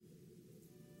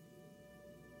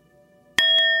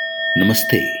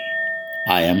Namaste.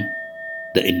 I am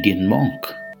the Indian monk.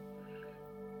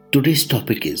 Today's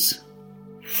topic is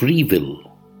free will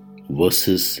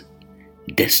versus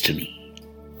destiny.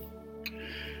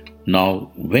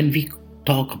 Now, when we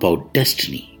talk about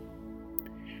destiny,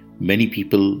 many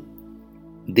people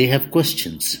they have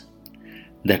questions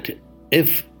that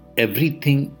if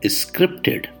everything is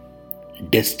scripted,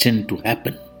 destined to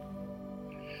happen,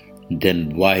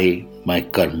 then why my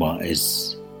karma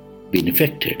is being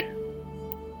affected?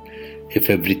 If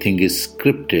everything is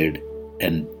scripted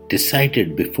and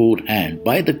decided beforehand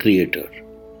by the Creator,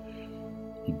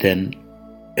 then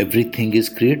everything is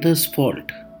Creator's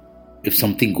fault. If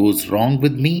something goes wrong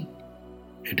with me,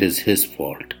 it is His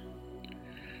fault.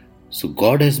 So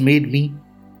God has made me,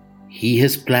 He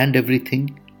has planned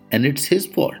everything, and it's His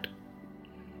fault.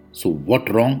 So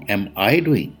what wrong am I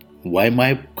doing? Why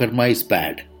my karma is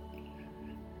bad?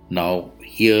 Now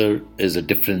here is a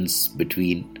difference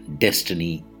between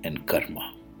destiny and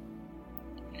karma.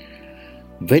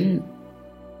 When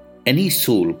any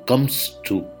soul comes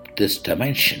to this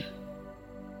dimension,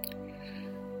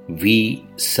 we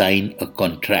sign a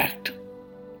contract.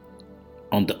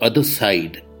 On the other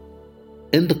side,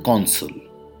 in the console,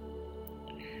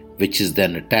 which is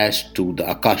then attached to the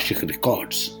Akashic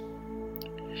records,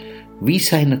 we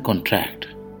sign a contract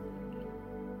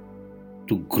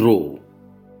to grow,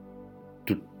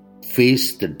 to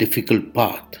face the difficult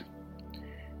path,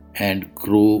 and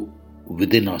grow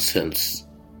within ourselves,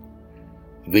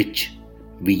 which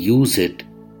we use it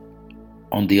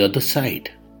on the other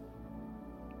side.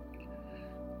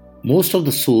 Most of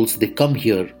the souls, they come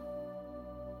here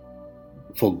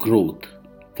for growth,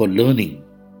 for learning.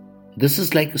 This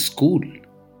is like a school.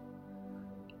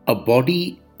 A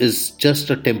body is just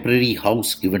a temporary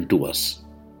house given to us.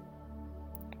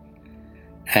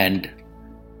 And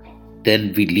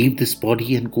then we leave this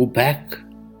body and go back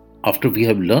after we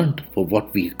have learned for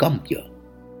what we come here.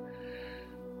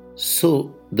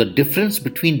 So the difference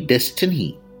between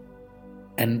destiny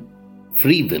and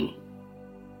free will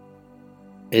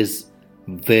is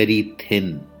very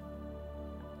thin.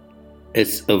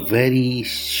 It's a very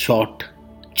short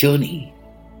journey.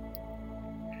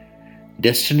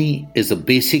 Destiny is a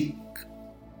basic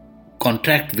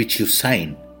contract which you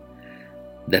sign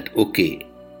that, okay,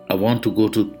 I want to go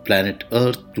to planet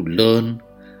Earth to learn,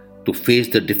 to face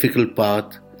the difficult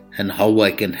path, and how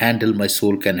I can handle, my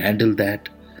soul can handle that.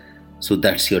 So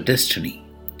that's your destiny.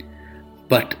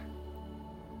 But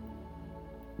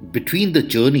between the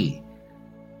journey,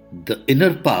 the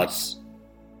inner parts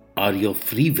are your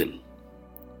free will.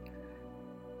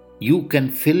 You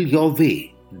can fill your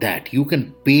way, that you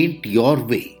can paint your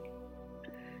way.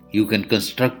 You can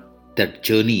construct that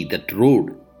journey, that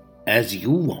road as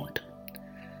you want.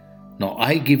 Now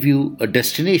I give you a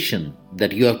destination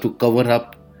that you have to cover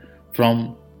up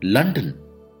from London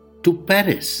to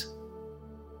Paris.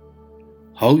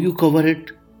 How you cover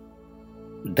it,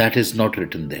 that is not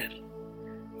written there.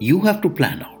 You have to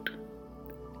plan out.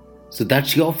 So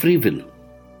that's your free will.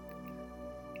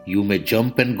 You may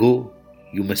jump and go,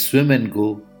 you may swim and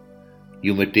go,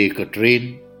 you may take a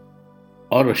train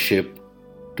or a ship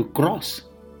to cross.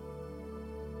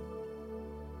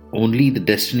 Only the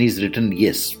destiny is written,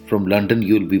 yes, from London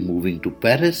you will be moving to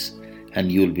Paris and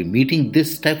you will be meeting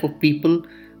this type of people,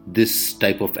 this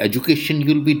type of education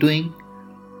you will be doing,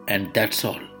 and that's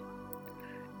all.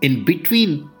 In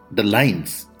between the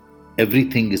lines,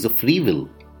 everything is a free will.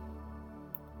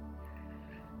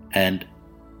 And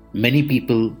many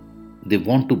people, they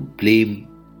want to blame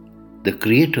the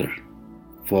Creator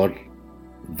for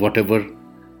whatever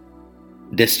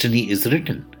destiny is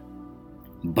written.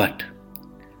 But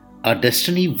our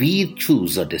destiny, we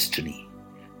choose our destiny.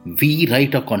 We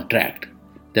write a contract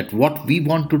that what we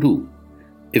want to do,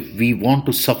 if we want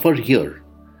to suffer here,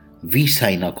 we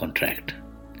sign a contract.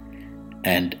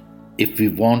 And if we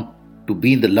want to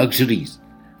be in the luxuries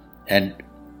and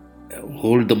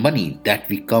hold the money that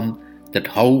we come, that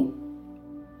how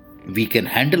we can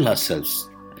handle ourselves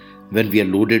when we are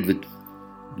loaded with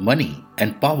money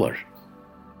and power.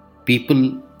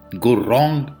 People go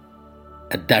wrong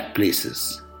at that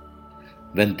places.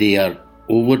 When they are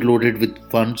overloaded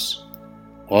with funds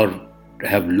or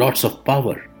have lots of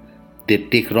power, they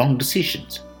take wrong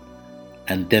decisions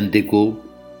and then they go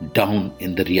down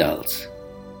in the reals.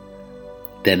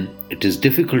 Then it is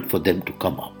difficult for them to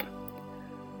come up.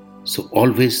 So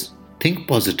always think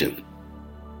positive,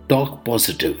 talk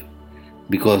positive,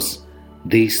 because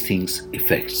these things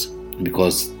affects,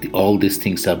 because all these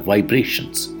things are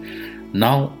vibrations.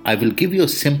 Now I will give you a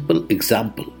simple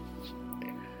example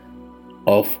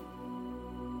of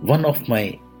one of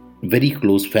my very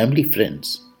close family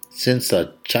friends since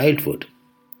our childhood.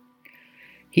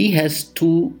 He has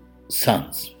two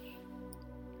sons,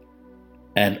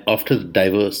 and after the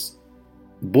divorce,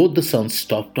 both the sons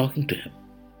stopped talking to him.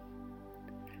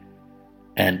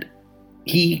 And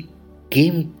he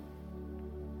came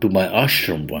to my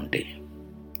ashram one day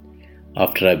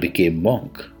after I became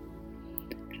monk,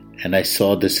 and I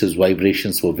saw this his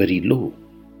vibrations were very low.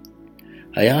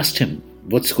 I asked him,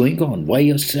 "What's going on? Why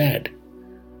you're sad?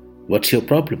 What's your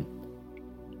problem?"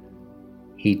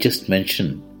 He just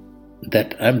mentioned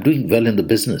that I'm doing well in the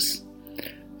business,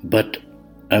 but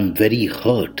I'm very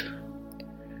hurt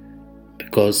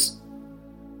because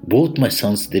both my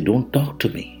sons, they don't talk to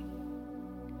me.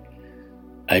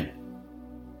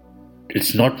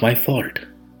 It's not my fault.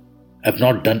 I've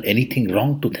not done anything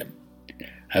wrong to them.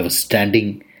 I was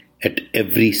standing at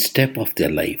every step of their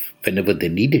life whenever they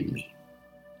needed me.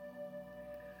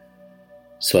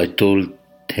 So I told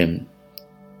him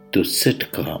to sit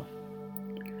calm,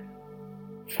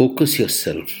 focus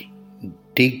yourself,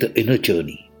 take the inner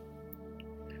journey,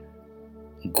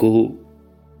 go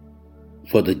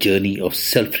for the journey of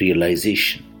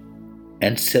self-realization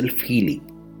and self-healing,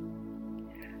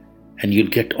 and you'll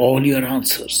get all your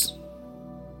answers.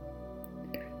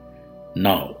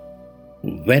 Now,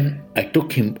 when I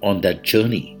took him on that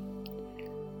journey,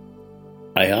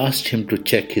 I asked him to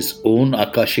check his own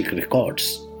Akashic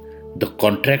records, the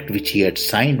contract which he had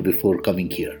signed before coming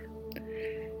here.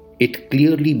 It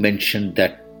clearly mentioned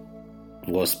that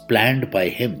was planned by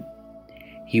him.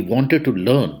 He wanted to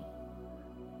learn.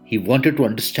 He wanted to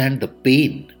understand the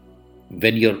pain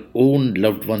when your own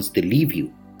loved ones, they leave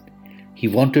you. He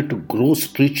wanted to grow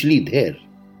spiritually there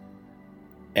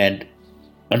and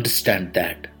understand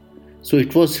that. So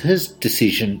it was his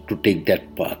decision to take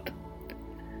that path.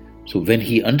 So when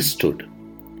he understood,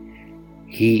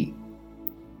 he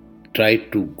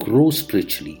tried to grow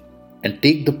spiritually and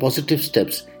take the positive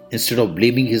steps instead of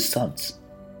blaming his sons.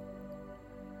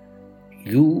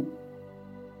 You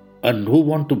are no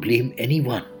one to blame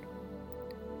anyone.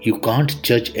 You can't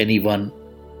judge anyone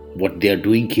what they are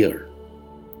doing here.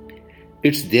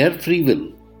 It's their free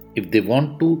will. If they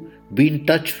want to be in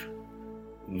touch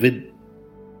with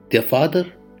their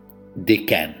father, they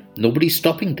can. Nobody's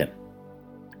stopping them.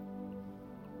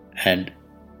 And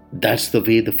that's the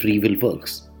way the free will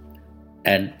works.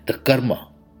 And the karma,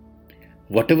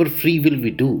 whatever free will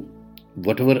we do,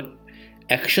 whatever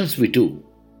actions we do,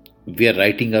 we are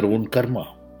writing our own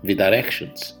karma with our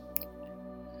actions.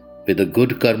 With a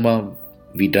good karma,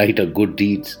 we write our good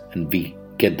deeds and we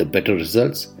get the better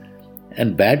results.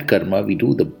 And bad karma, we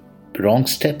do the wrong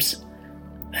steps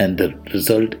and the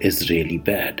result is really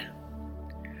bad.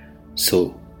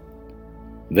 So,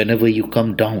 whenever you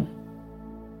come down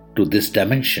to this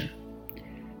dimension,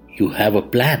 you have a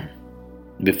plan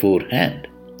beforehand.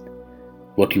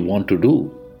 What you want to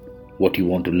do, what you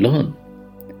want to learn.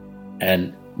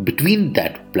 And between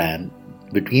that plan,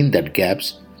 between that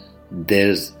gaps,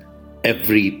 there's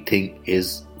everything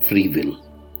is free will.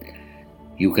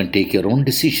 You can take your own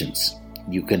decisions.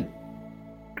 You can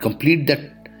complete that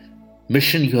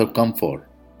mission you have come for,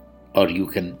 or you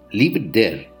can leave it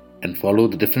there and follow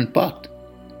the different path.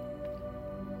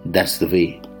 That's the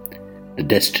way the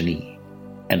destiny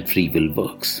and free will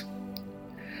works.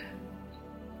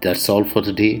 That's all for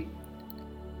today.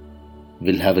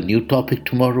 We'll have a new topic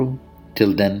tomorrow.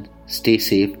 Till then, stay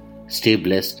safe, stay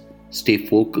blessed, stay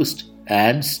focused,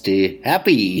 and stay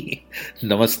happy.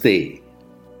 Namaste.